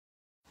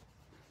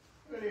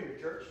evening,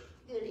 church.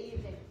 Good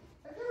evening.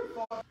 Have you ever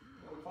thought,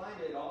 we find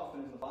it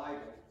often in the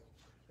Bible,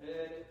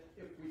 and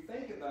if we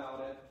think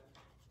about it,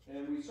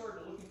 and we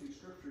started looking through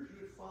scriptures,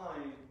 you would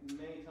find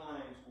many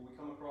times where we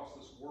come across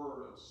this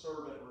word of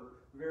servant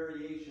or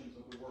variations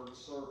of the word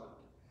servant.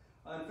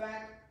 In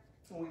fact,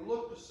 when we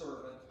look to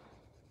servant,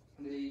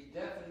 the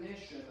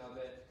definition of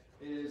it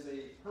is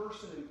a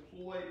person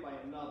employed by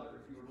another,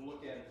 if you were to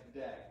look at it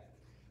today.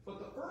 But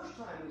the first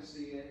time we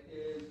see it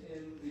is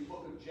in the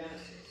book of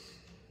Genesis,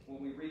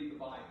 when we read the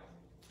Bible.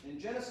 In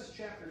Genesis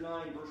chapter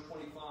 9, verse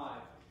 25,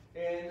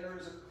 and there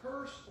is a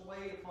curse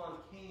laid upon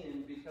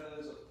Canaan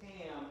because of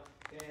Ham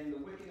and the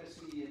wickedness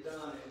he had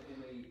done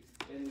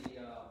in the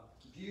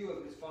view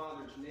of his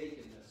father's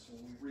nakedness,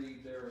 when we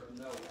read there of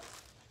Noah.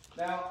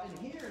 Now,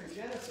 in here in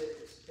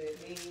Genesis,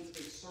 it means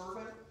a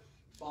servant,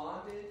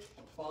 bondage,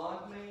 a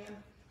bondman,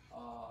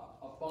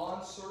 a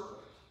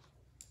bondservant.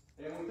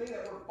 And we think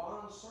that word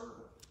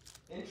bondservant.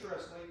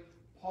 Interestingly,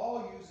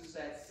 Paul uses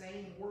that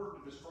same word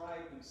to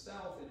describe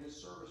himself in his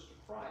service to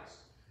Christ.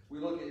 We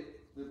look at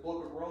the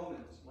book of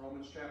Romans,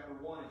 Romans chapter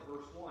 1 and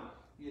verse 1.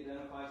 He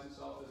identifies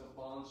himself as a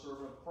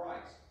bondservant of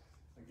Christ.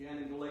 Again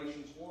in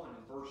Galatians 1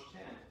 and verse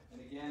 10.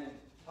 And again in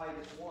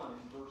Titus 1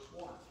 and verse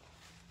 1.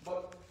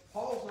 But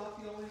Paul's not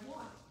the only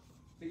one.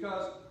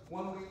 Because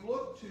when we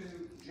look to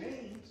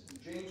James,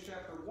 in James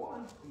chapter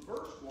 1 and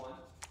verse 1,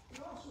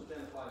 he also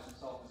identifies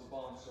himself as a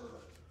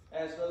bondservant.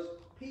 As does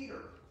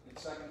Peter in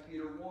 2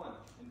 Peter 1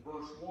 and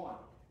verse 1.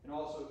 And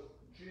also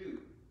Jude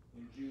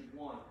in Jude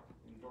 1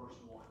 and verse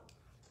 1.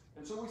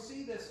 And so we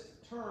see this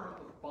term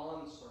of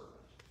bondservant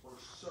or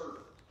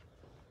servant.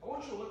 I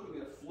want you to look with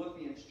me at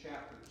Philippians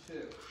chapter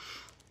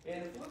 2.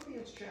 In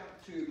Philippians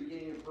chapter 2,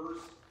 beginning in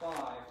verse 5,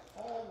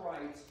 Paul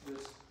writes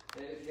this,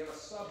 if you have a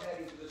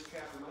subheading to this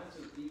chapter, mine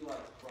says, "Be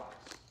like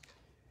Christ."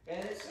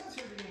 And it says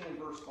here beginning in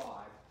verse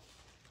 5,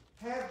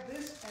 "Have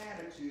this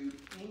attitude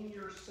in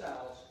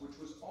yourselves, which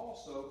was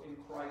also in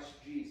Christ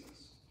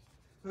Jesus,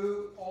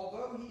 who,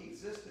 although he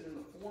existed in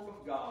the form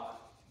of God,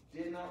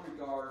 did not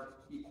regard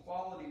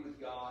equality with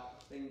God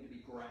a thing to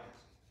be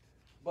grasped,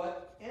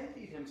 but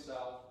emptied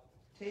himself,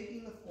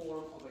 taking the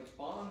form of a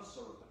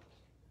bondservant,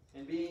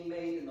 and being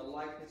made in the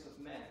likeness of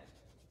men.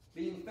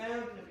 Being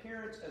found in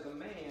appearance as a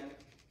man,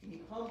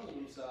 he humbled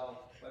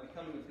himself by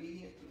becoming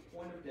obedient to the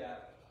point of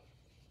death,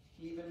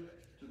 even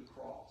to the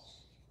cross."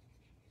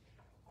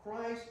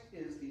 Christ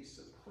is the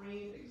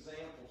supreme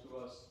example to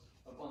us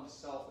of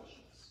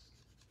unselfishness.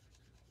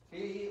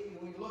 When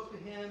we look to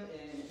him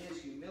and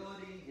his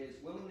humility,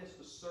 his willingness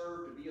to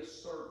serve, to be a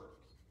servant,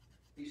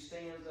 he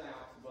stands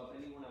out above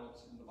anyone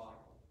else in the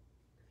Bible.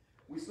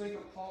 We think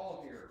of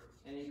Paul here,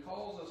 and he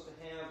calls us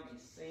to have the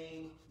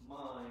same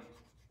mind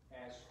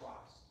as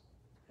Christ.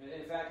 And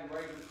in fact, in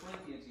writing to the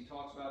Corinthians, he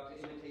talks about to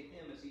imitate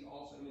him as he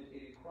also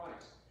imitated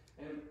Christ.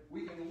 And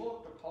we can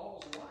look to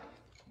Paul's life.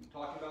 We're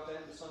talking about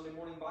that in the Sunday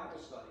morning Bible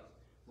study.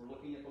 We're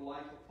looking at the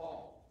life of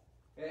Paul.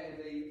 And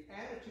the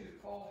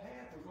attitude Paul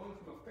had from going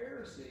from a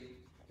Pharisee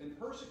and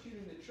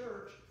persecuting the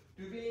church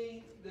to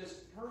being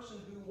this person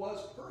who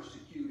was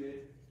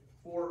persecuted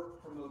for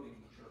promoting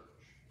the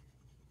church.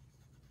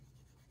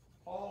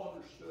 Paul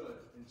understood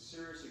and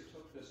seriously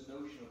took this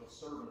notion of a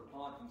servant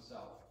upon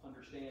himself,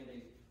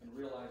 understanding and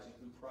realizing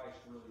who Christ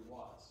really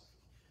was.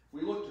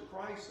 We look to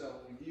Christ, though,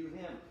 when we view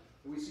him,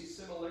 and we see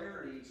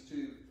similarities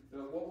to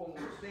what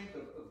one would think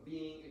of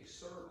being a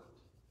servant.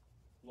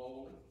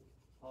 Lowly,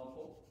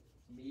 humble,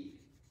 meek,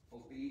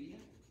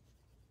 obedient,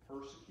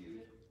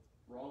 persecuted,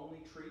 wrongly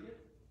treated.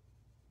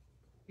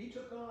 He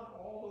took on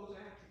all those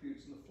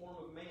attributes in the form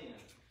of man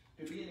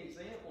to be an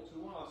example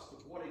to us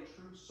of what a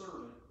true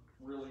servant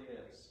really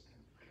is.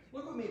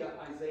 Look with me to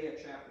Isaiah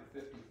chapter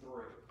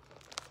 53.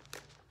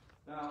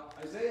 Now,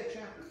 Isaiah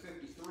chapter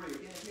 53,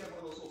 again, if you have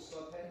one of those little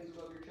subheadings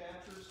above your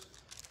chapters,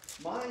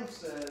 mine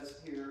says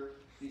here,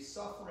 the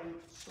suffering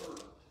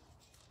servant.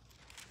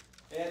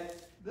 And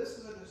this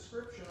is a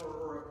description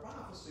or a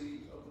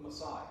prophecy of the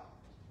Messiah.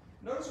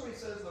 Notice what he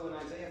says, though, in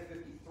Isaiah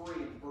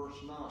 53 and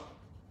verse 9.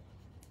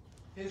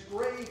 "His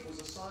grave was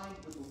assigned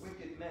with the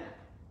wicked men,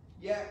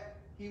 yet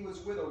he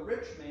was with a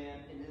rich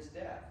man in his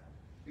death,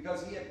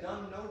 because he had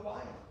done no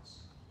violence,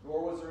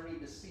 nor was there any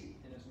deceit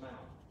in his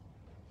mouth."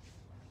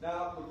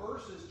 Now, the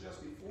verses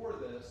just before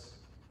this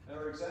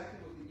are exactly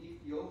what the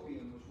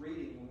Ethiopian was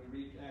reading when we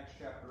read Acts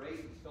chapter 8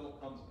 and Philip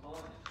comes upon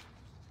him.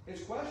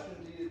 His question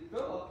to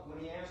Philip, when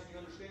he asks, "Do you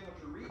understand what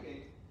you're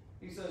reading?"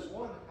 he says,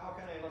 one, "How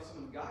can I let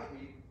someone guide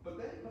me?" But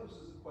then he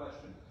poses the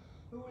question,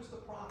 who is the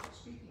prophet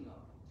speaking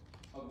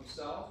of? Of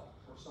himself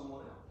or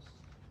someone else?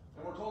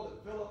 And we're told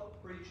that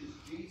Philip preaches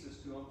Jesus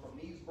to him from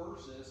these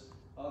verses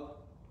of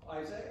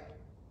Isaiah.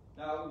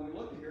 Now, when we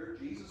look at here,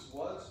 Jesus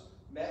was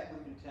met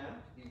with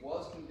contempt. He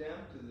was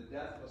condemned to the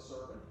death of a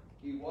servant.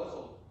 He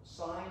was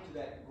assigned to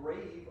that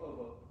grave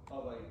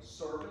of a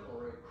servant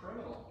or a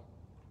criminal.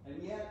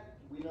 And yet,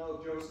 we know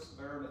of Joseph of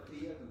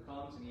Arimathea who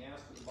comes and he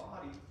asks for the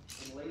body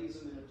and lays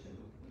him in a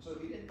tomb. And so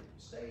he didn't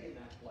stay in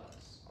that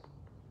place.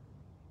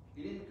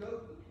 He didn't go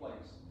to the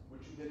place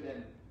which had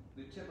been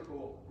the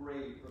typical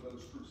grave for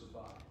those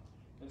crucified.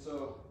 And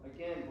so,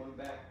 again, going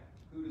back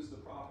who does the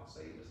prophet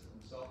say this,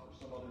 himself or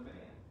some other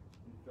man?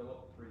 And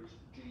Philip preached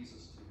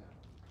Jesus to him.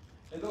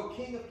 And though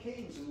King of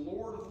Kings and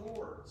Lord of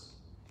Lords,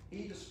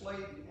 he displayed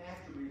the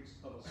attributes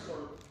of a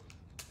servant,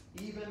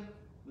 even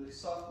the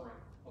suffering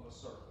of a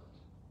servant.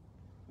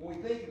 When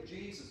we think of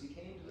Jesus, he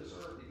came to this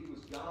earth, that he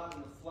was God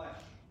in the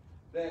flesh,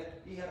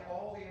 that he had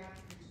all the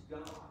attributes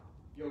of God.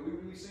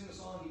 We sing the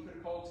song, he could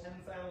have called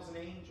 10,000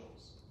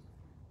 angels,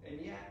 and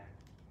yet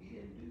he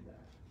didn't do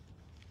that.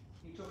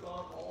 He took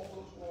on all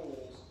those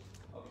roles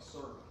of a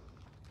servant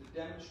to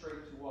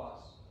demonstrate to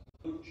us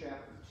Luke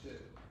chapter 2.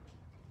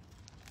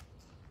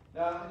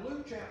 Now, in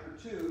Luke chapter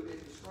 2,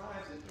 it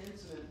describes an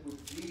incident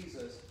with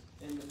Jesus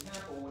in the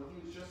temple when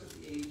he was just at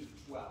the age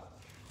of 12.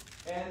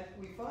 And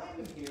we find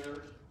him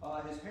here.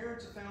 His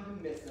parents have found him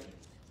missing.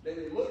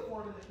 They look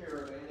for him in the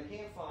caravan. They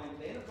can't find him.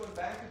 They end up going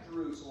back to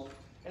Jerusalem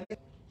and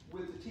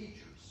with the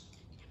teachers.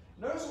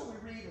 Notice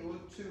what we read in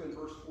Luke 2 in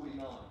verse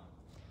 49.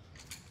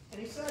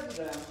 And he said to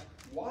them,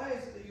 "Why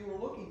is it that you were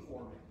looking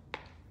for me?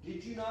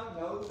 Did you not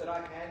know that I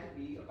had to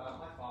be about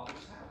my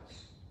Father's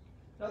house?"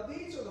 Now,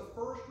 these are the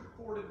first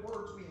recorded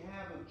words we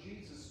have of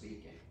Jesus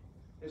speaking.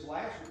 His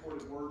last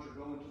recorded words are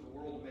go into the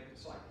world and make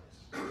disciples.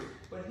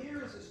 But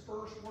here is his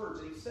first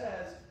words. And he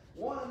says,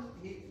 one,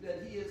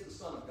 that he is the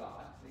Son of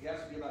God. He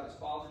has to be about his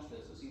Father's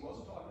business. He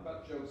wasn't talking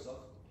about Joseph.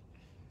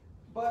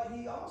 But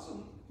he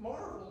also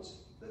marvels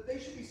that they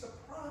should be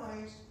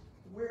surprised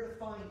where to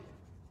find him.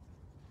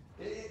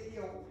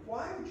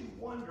 Why would you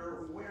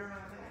wonder where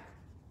I'm at?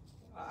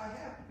 I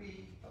have to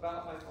be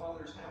about my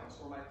Father's house,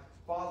 or my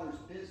Father's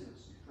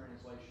business, your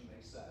translation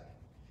may say.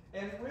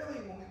 And really,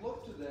 when we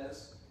look to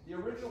this, the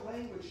original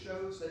language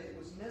shows that it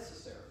was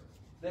necessary,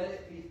 that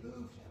it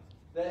behooved him,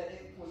 that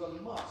it was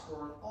a must,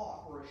 or an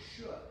ought, or a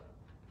should.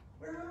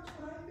 Where else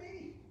would I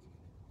be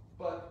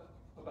but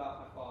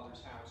about my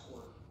Father's house,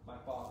 or my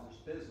Father's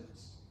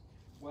business?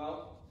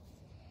 Well,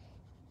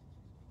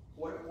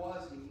 what it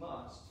was he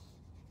must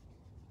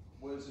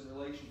was in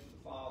relation to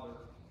the Father,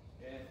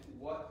 and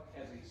what,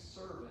 as a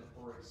servant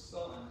or a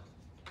son,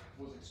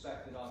 was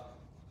expected of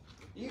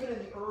him. Even in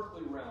the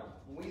earthly realm,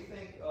 when we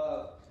think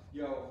of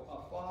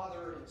a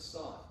father and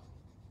son,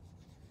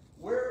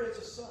 where is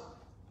a son?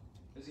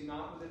 Is he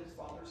not within his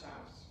father's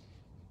house?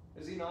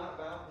 Is he not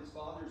about his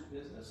father's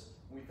business?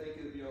 We think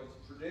of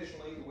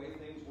traditionally the way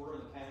things were in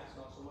the past,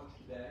 not so much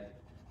today,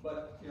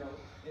 but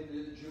in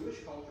the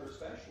Jewish culture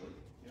especially,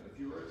 if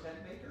you were a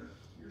tent maker,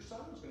 your son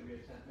was going to be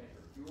a tent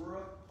maker. If you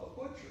were a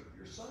butcher,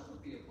 your son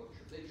would be a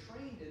butcher. They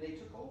trained and they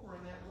took over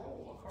in that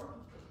role, a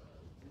carpenter,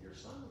 and your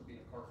son would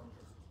be a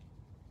carpenter.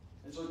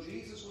 And so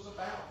Jesus was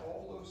about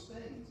all those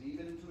things,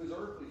 even to his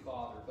earthly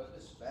father, but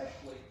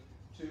especially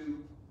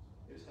to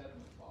his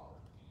heavenly Father.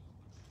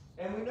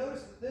 And we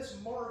notice that this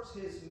marks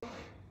his mind,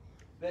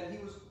 that he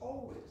was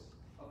always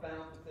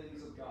about the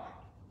things of God.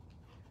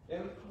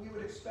 And we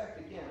would expect,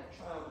 again,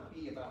 a child to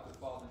be about their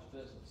father's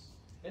business.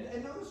 And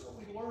notice what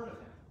we learn of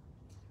him.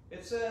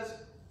 It says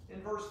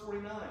in verse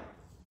 49,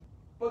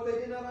 "But they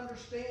did not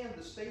understand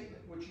the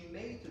statement which he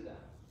made to them.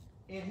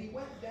 And he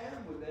went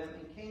down with them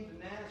and came to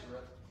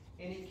Nazareth,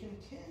 and he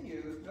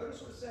continued,"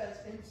 notice what it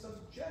says, "in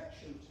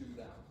subjection to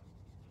them.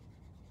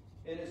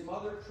 And his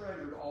mother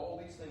treasured all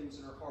these things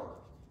in her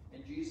heart.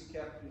 And Jesus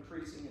kept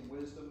increasing in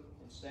wisdom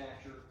and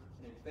stature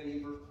and in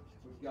favor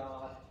with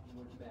God and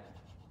with men."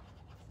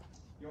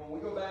 When we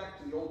go back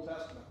to the Old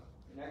Testament,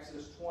 in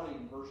Exodus 20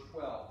 and verse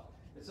 12,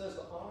 it says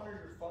to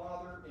honor your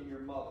father and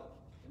your mother.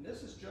 And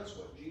this is just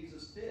what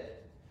Jesus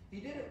did. He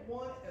did it,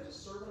 one, as a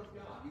servant of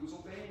God. He was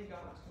obeying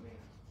God's command.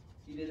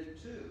 He did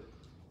it, two,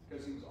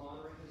 because he was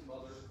honoring his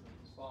mother and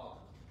his father.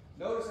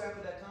 Notice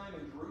after that time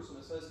in Jerusalem,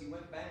 it says he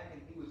went back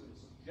and he was in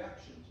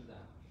subjection to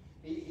them.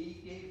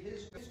 He gave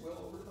his will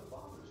over to the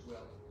Father's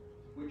will,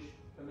 which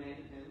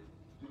commanded him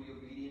to be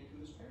obedient to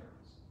his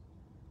parents.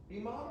 He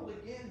modeled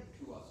again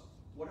to us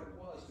what it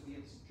was to be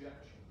in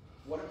subjection,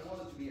 what it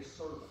was to be a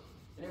servant.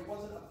 And it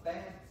wasn't a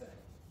bad thing.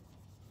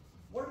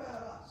 What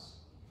about us?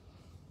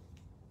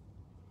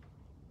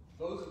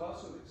 Those of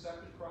us who have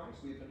accepted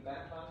Christ, we have been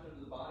baptized into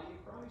the body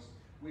of Christ.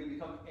 We have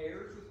become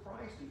heirs with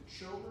Christ and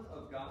children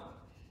of God.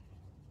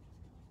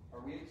 Are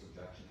we in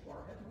subjection to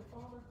our Heavenly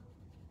Father?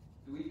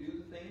 Do we do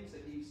the things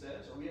that he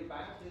says? Are we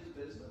about his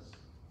business?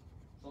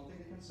 Something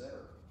to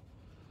consider.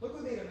 Look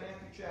with me to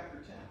Matthew chapter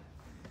 10.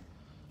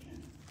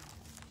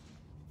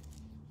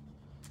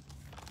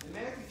 In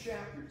Matthew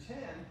chapter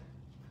 10,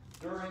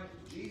 during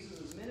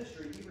Jesus'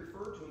 ministry, he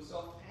referred to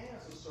himself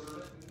as a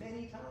servant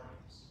many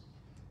times.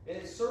 And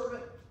his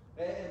servant,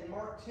 in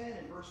Mark 10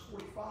 and verse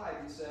 45,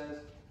 he says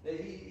that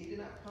he did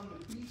not come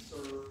to be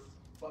served,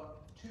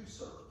 but to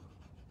serve.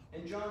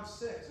 In John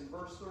 6 and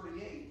verse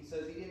 38, he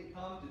says he didn't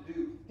come to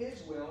do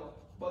his will,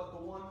 but the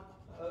will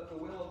of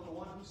the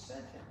one who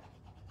sent him.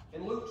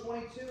 In Luke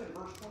 22 and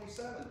verse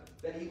 27,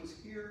 that he was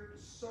here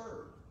to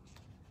serve.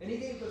 And he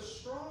gave the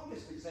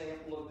strongest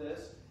example of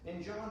this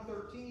in John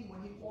 13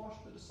 when he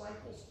washed the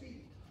disciples'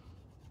 feet.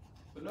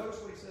 But notice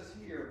what he says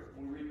here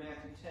when we read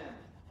Matthew 10,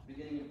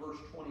 beginning in verse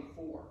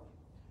 24.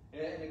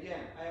 And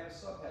again, I have a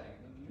subheading,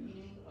 the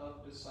meaning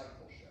of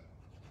discipleship.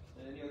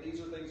 And these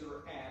these are things that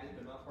are added.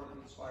 They're not part of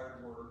the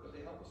inspired word, but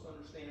they help us to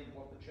understand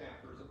what the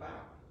chapter is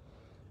about.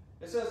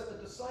 It says,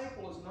 a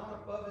disciple is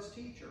not above his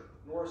teacher,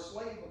 nor a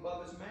slave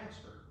above his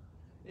master.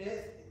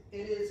 It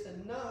is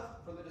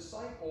enough for the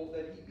disciple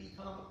that he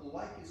become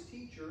like his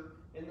teacher,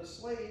 and the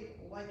slave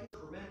like his master.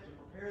 Meant to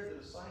prepare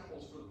the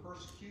disciples for the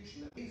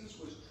persecution that Jesus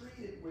was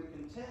treated with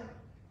contempt.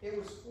 It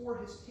was for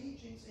his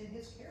teachings and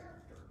his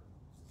character.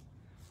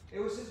 It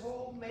was his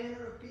whole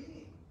manner of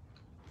being.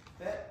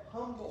 That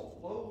humble,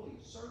 lowly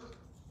servant.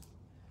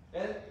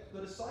 And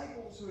the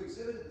disciples who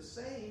exhibited the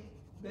same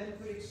then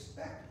could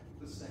expect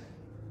the same.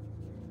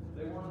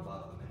 They weren't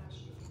above the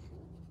master.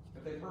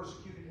 If they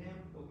persecuted him,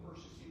 they'll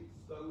persecute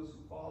those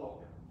who follow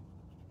him.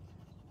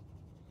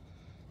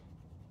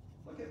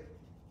 Look at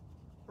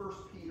 1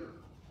 Peter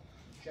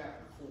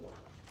chapter 4.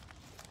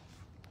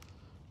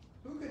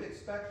 Who could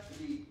expect to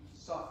be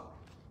suffering?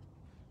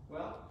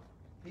 Well,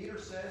 Peter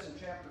says in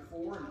chapter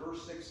 4 and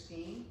verse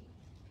 16,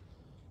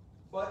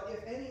 but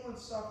if anyone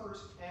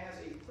suffers as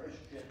a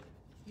Christian,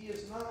 he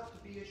is not to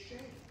be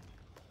ashamed,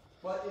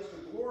 but is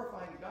to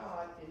glorify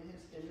God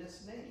in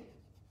this name.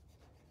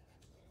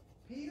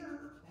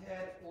 Peter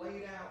had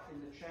laid out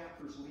in the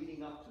chapters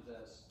leading up to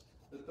this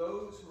that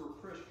those who were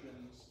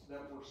Christians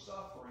that were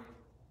suffering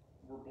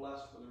were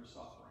blessed for their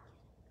suffering.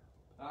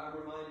 I'm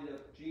reminded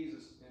of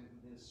Jesus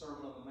in his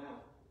Sermon on the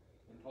Mount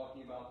and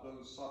talking about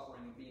those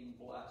suffering and being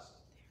blessed.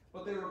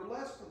 But they were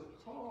blessed for the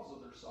cause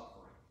of their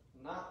suffering,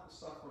 not the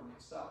suffering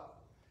itself.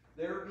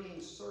 They were being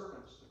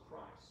servants to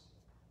Christ.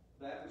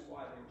 That was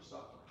why they were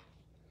suffering.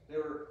 They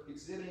were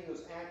exhibiting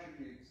those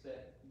attributes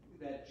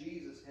that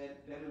Jesus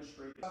had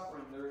demonstrated.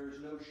 Suffering, there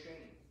is no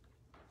shame.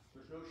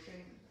 There's no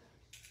shame in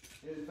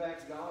that. And in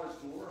fact, God is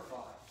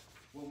glorified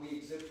when we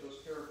exhibit those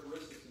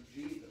characteristics of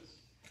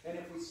Jesus. And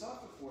if we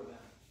suffer for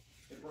them,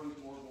 it brings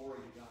more glory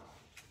to God.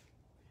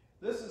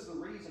 This is the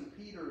reason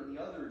Peter and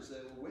the others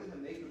that were with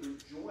him, they could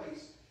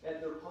rejoice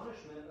at their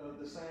punishment of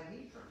the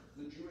Sanhedrin,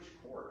 the Jewish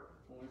court,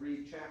 when we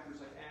read chapters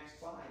like Acts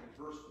 5 and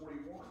verse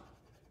 41.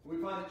 We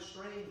find it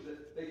strange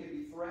that they could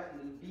be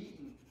threatened and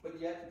beaten, but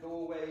yet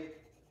go away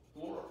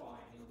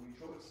glorifying and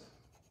rejoicing.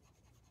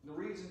 And the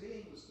reason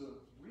being was the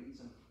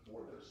reason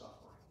for their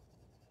suffering,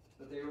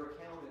 that they were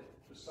accounted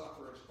to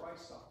suffer as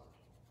Christ suffered,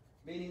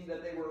 meaning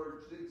that they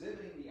were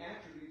exhibiting the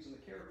attributes and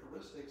the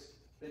characteristics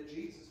that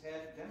Jesus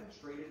had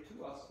demonstrated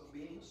to us of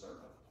being a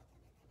servant.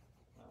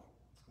 Well,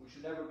 we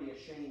should never be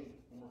ashamed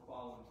when we're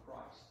following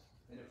Christ,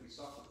 and if we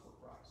suffer for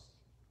Christ.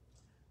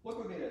 Look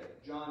with me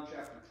at John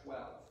chapter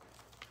 12.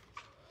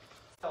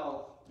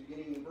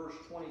 Beginning in verse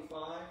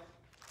 25.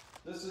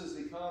 This is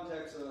the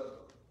context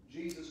of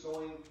Jesus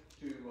going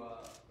to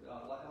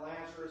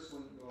Lazarus,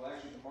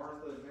 actually to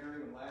Martha and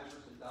Mary when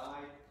Lazarus had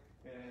died.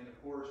 And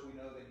of course we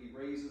know that he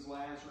raises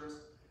Lazarus.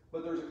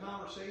 But there's a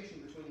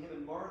conversation between him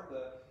and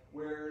Martha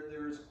where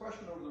there's a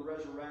question over the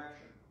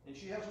resurrection. And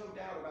she has no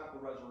doubt about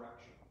the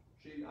resurrection.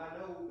 I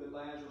know that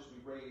Lazarus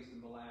will be raised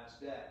in the last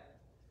day.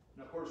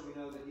 And of course we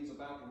know that he's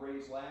about to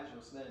raise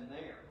Lazarus then and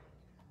there.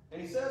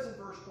 And he says in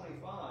verse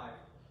 25,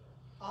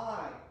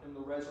 I am the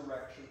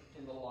resurrection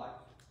and the life.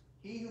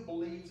 He who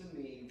believes in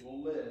me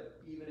will live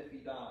even if he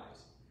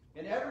dies.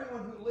 And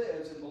everyone who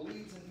lives and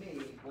believes in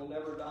me will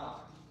never die.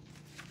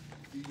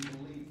 Do you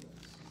believe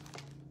this?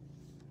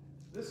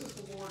 This is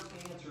the Lord's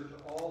answer to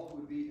all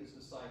who would be his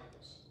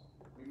disciples.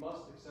 We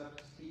must accept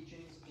his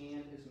teachings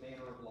and his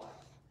manner of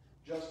life.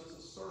 Just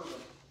as a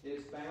servant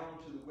is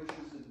bound to the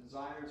wishes and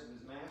desires of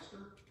his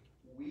master,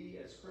 we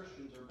as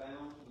Christians are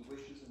bound to the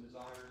wishes and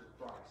desires of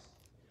Christ.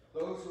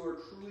 Those who are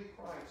truly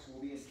Christ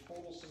will be in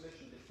total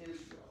submission to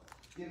his will,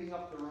 giving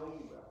up their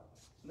own will.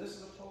 And this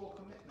is a total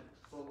commitment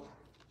for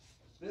life.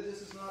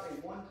 This is not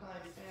a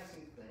one-time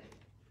passing thing.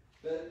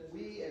 That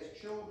we as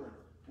children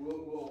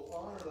will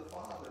honor the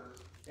Father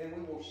and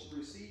we will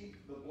receive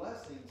the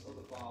blessings of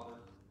the Father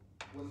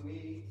when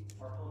we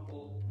are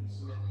humble and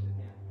submit to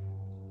him.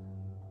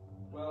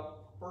 Well,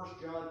 1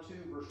 John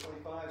 2 verse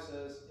 25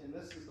 says, and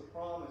this is the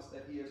promise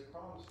that he has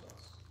promised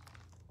us,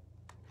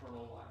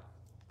 eternal life.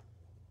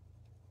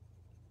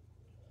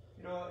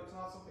 You know, it's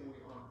not something we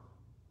earn.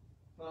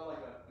 It's not like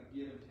a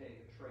give and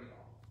take, a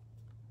trade-off.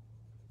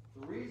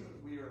 The reason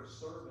we are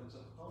servants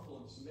and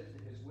humble and submit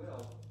to his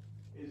will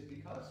is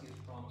because he has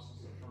promised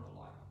us eternal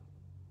life.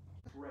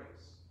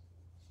 Grace.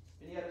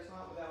 And yet it's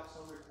not without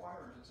some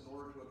requirements in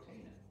order to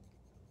obtain it.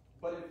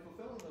 But in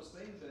fulfilling those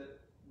things that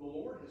the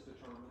Lord has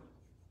determined,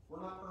 we're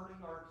not earning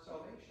our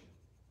salvation.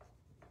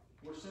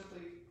 We're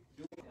simply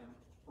doing him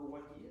for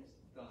what he has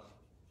done,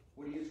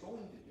 what he is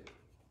going to do.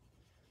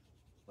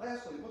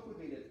 Lastly, look with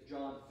me to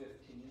John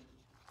 15.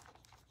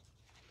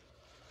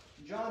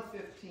 John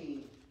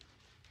 15,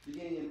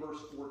 beginning in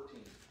verse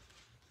 14.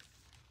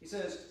 He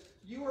says,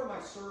 you are my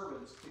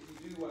servants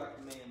if you do what I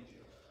command you.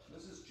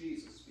 This is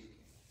Jesus speaking.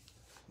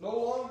 No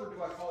longer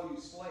do I call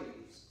you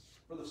slaves,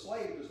 for the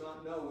slave does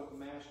not know what the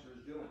master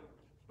is doing.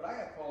 But I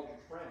have called you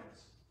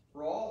friends.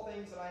 For all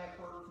things that I have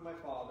heard from my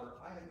Father,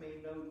 I have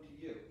made known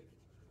to you.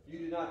 You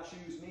did not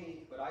choose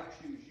me, but I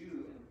choose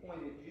you and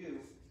appointed you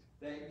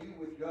that you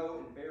would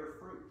go and bear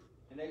fruit,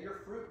 and that your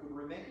fruit would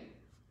remain,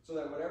 so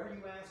that whatever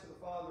you ask of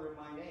the Father in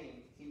my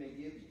name, he may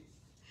give you.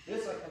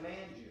 This I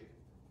command you,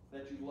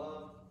 that you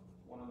love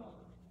one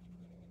another.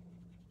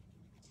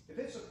 If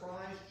it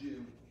surprised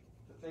you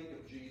to think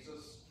of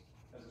Jesus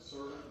as a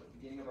servant at the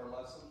beginning of our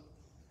lesson,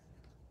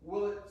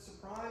 will it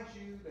surprise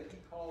you that he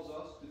calls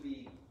us to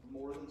be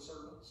more than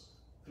servants,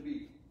 to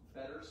be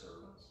better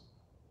servants?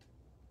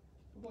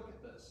 Look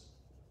at this.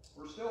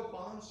 We're still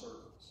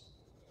bondservants.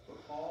 For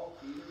Paul,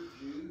 Peter,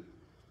 Jude,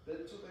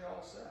 that's what they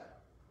all said.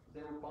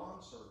 They were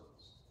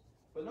bondservants.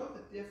 But note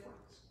the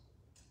difference.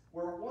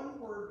 Where one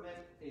word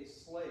meant a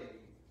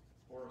slave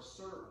or a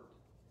servant,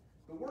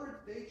 the word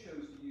they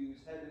chose to use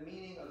had the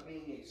meaning of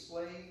being a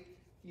slave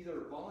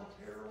either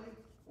voluntarily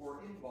or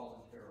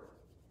involuntarily.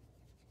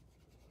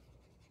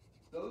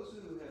 Those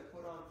who have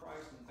put on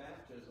Christ in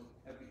baptism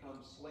have become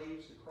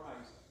slaves to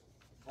Christ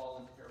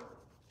voluntarily.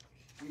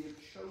 We have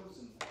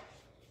chosen that.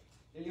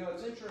 And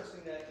it's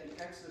interesting that in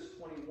Exodus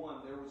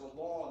 21, there was a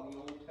law in the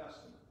Old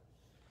Testament.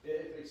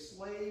 If a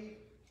slave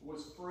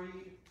was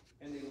freed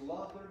and they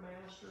loved their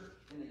master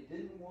and they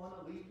didn't want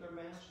to leave their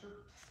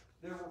master,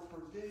 there were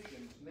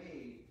provisions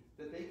made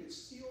that they could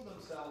seal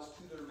themselves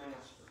to their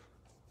master.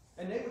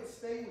 And they would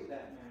stay with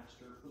that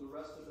master for the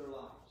rest of their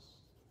lives.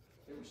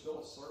 They were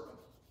still a servant.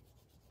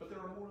 But they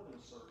were more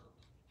than a servant.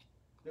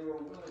 They were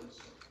a willing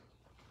servant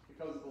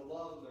because of the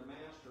love of their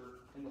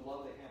master and the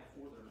love they had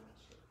for their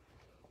master.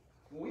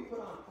 When we put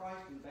on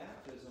Christ in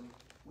baptism,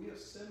 we have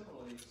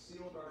similarly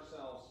sealed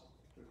ourselves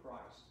to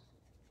Christ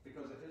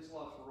because of his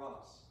love for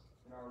us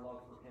and our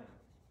love for him.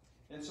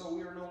 And so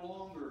we are no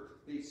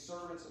longer the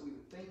servants that we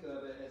would think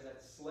of as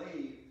that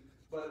slave,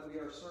 but we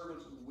are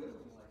servants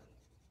willingly,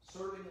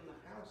 serving in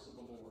the house of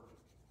the Lord,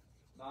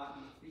 not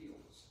in the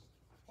fields,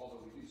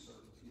 although we do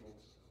serve the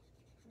fields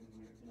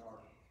in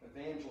our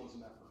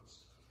evangelism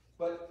efforts.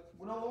 But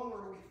no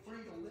longer are we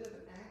free to live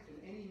and act in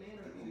any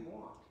manner that we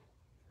want.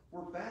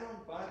 We're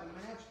bound by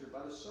the master,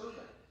 by the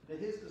servant, to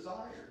his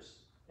desires.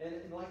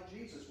 And like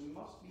Jesus, we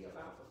must be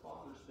about the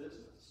Father's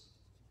business.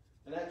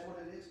 And that's what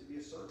it is to be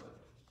a servant.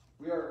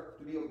 We are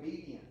to be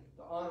obedient,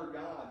 to honor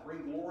God,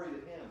 bring glory to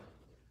him.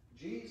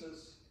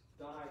 Jesus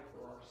died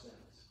for our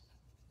sins.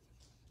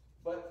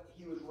 But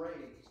he was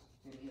raised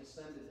and he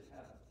ascended to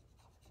heaven.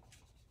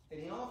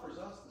 And he offers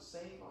us the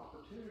same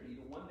opportunity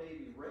to one day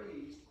be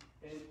raised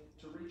and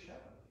to reach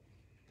heaven.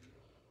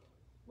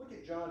 Look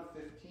at John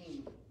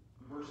 15,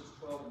 verses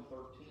 12 and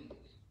 13.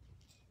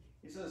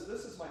 He says,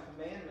 "This is my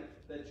commandment,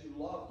 that you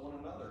love one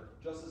another,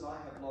 just as I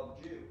have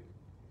loved you.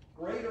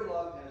 Greater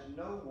love has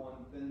no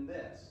one than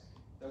this,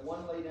 that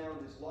one lay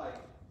down his life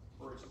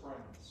for his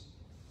friends."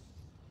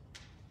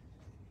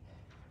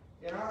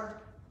 In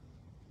our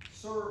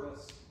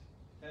service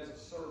as a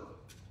servant,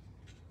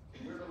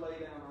 we're to lay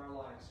down our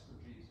lives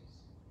for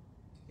Jesus.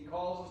 He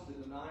calls us to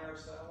deny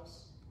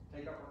ourselves,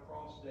 take up our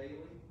cross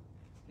daily,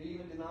 to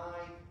even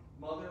deny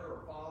mother or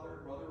father,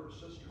 brother or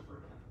sister for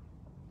him.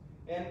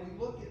 And we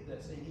look at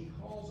this, and he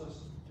calls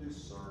us to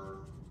serve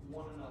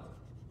one another.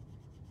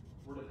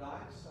 We're to die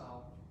to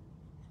self,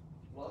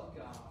 love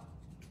God,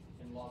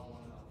 and love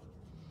one another.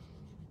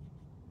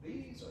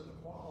 These are the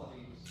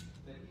qualities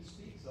that he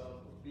speaks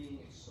of being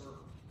a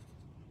servant.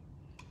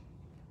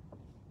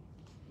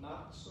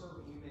 Not the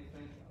servant we may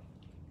think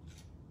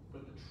of,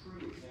 but the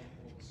true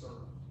example of the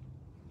servant.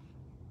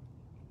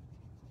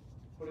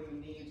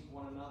 Putting the needs of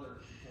one another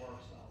before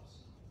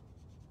ourselves.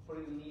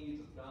 Putting the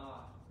needs of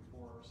God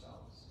before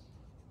ourselves.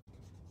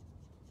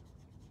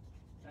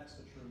 That's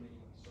the true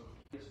meaning of the servant.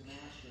 This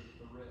master that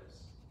there is.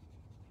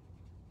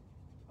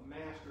 A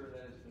master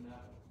that is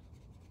benevolent.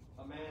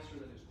 A master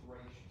that is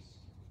gracious.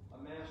 A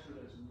master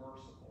that is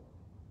merciful.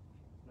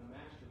 And a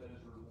master that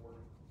is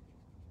rewarding.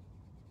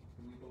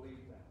 Do we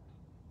believe that?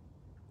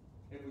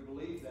 If we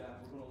believe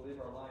that, we're going to live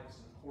our lives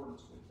in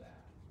accordance with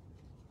that.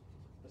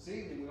 This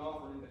evening we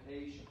offer an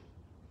invitation.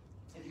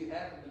 If you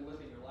haven't been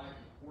living your life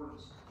in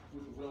accordance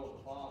with the will of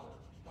the Father,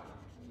 why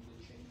not? We need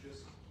to change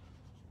this.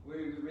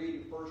 We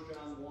read in 1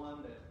 John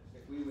 1 that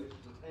if we would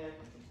repent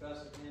and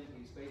confess of him,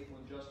 he is faithful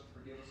and just to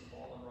forgive us of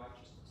all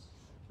unrighteousness.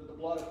 That the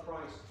blood of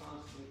Christ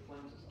constantly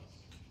cleanses us.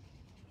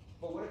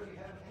 But what if you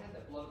haven't had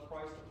that blood of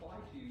Christ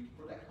applied to you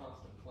for that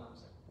constant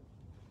cleansing?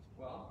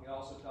 Well, he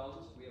also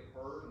tells us we have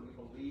heard and we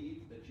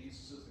believe that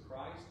Jesus is the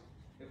Christ.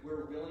 If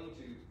we're willing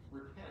to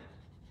repent,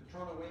 to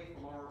turn away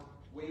from our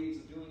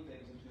ways of doing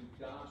things into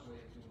God's way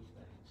of doing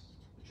things,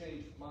 to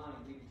change mind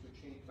leading to a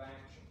change of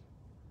action,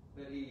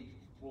 that he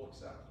will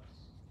accept us.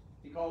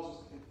 He calls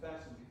us to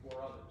confess him before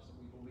others that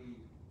we believe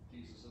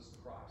Jesus is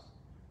the Christ.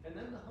 And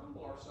then to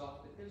humble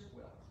ourselves to his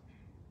will,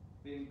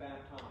 being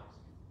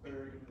baptized,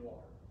 buried in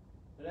water.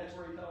 And that's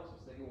where he tells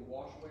us that he will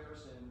wash away our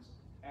sins,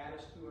 add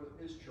us to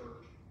his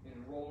church, and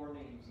enroll our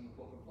names in the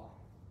book of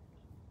life.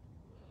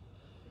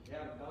 If you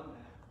haven't done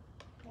that,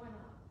 why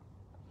not?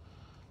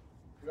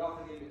 We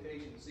offer the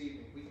invitation this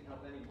evening. If we can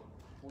help anyone,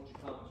 won't you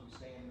come as we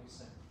stand and we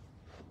sing?